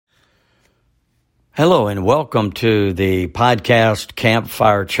Hello and welcome to the podcast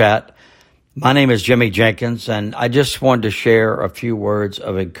Campfire Chat. My name is Jimmy Jenkins, and I just wanted to share a few words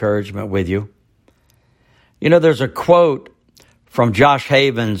of encouragement with you. You know, there's a quote from Josh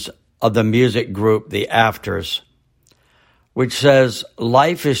Havens of the music group The Afters, which says,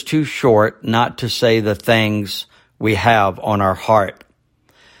 "Life is too short not to say the things we have on our heart."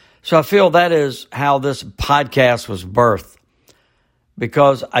 So I feel that is how this podcast was birthed,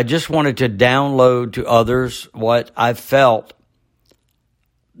 because I just wanted to download to others what I felt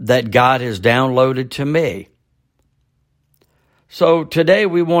that God has downloaded to me. So today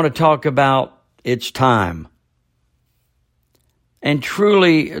we want to talk about it's time. And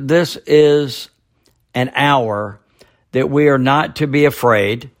truly, this is an hour that we are not to be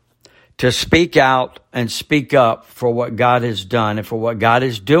afraid to speak out and speak up for what God has done and for what God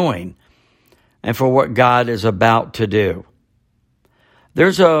is doing and for what God is about to do.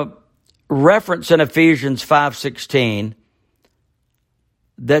 There's a reference in Ephesians 5:16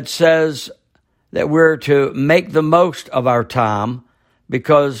 that says that we're to make the most of our time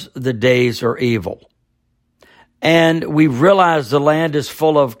because the days are evil. And we realize the land is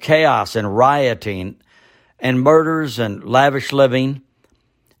full of chaos and rioting and murders and lavish living,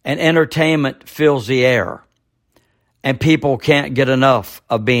 and entertainment fills the air. And people can't get enough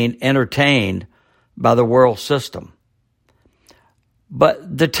of being entertained by the world system.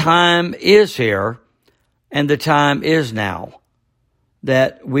 But the time is here, and the time is now,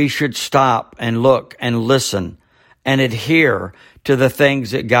 that we should stop and look and listen and adhere to the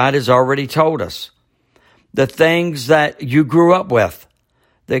things that God has already told us. The things that you grew up with,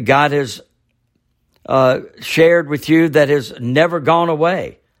 that God has shared with you, that has never gone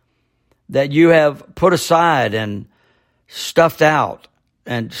away, that you have put aside and stuffed out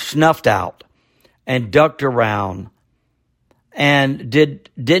and snuffed out and ducked around, and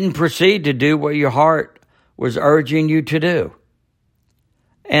didn't proceed to do what your heart was urging you to do.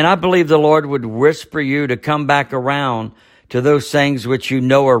 And I believe the Lord would whisper you to come back around to those things which you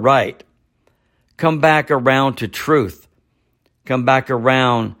know are right. Come back around to truth. Come back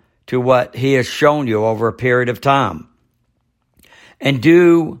around to what He has shown you over a period of time. And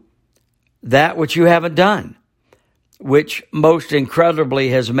do that which you haven't done, which most incredibly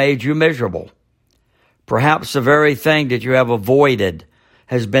has made you miserable. Perhaps the very thing that you have avoided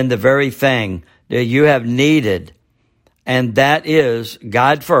has been the very thing that you have needed, and that is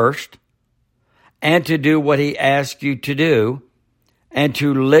God first, and to do what He asks you to do, and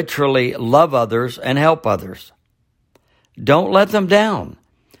to literally love others and help others. Don't let them down,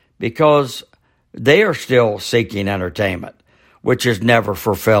 because they are still seeking entertainment, which is never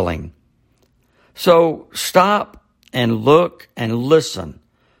fulfilling. So stop and look and listen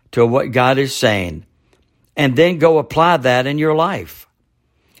to what God is saying, and then go apply that in your life.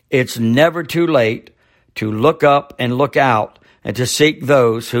 It's never too late to look up and look out and to seek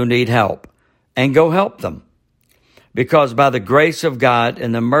those who need help and go help them. Because by the grace of God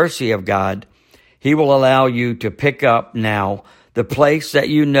and the mercy of God, He will allow you to pick up now the place that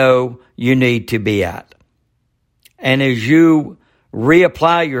you know you need to be at. And as you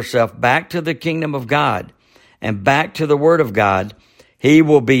reapply yourself back to the kingdom of God and back to the Word of God, He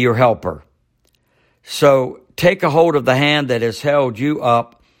will be your helper. So take a hold of the hand that has held you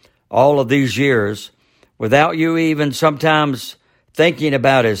up all of these years without you even sometimes thinking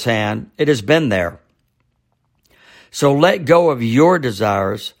about His hand. It has been there. So let go of your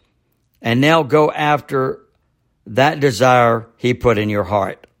desires and now go after that desire He put in your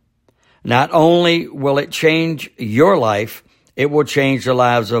heart. Not only will it change your life, it will change the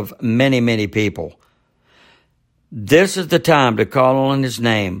lives of many, many people. This is the time to call on His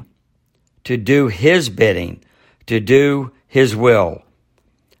name, to do His bidding, to do His will.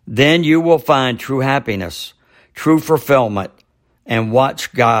 Then you will find true happiness, true fulfillment, and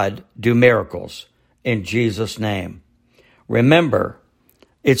watch God do miracles in Jesus' name. Remember,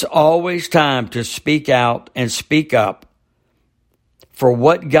 it's always time to speak out and speak up for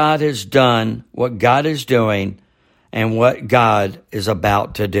what God has done, what God is doing, and what God is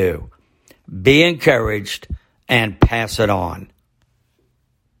about to do. Be encouraged and pass it on.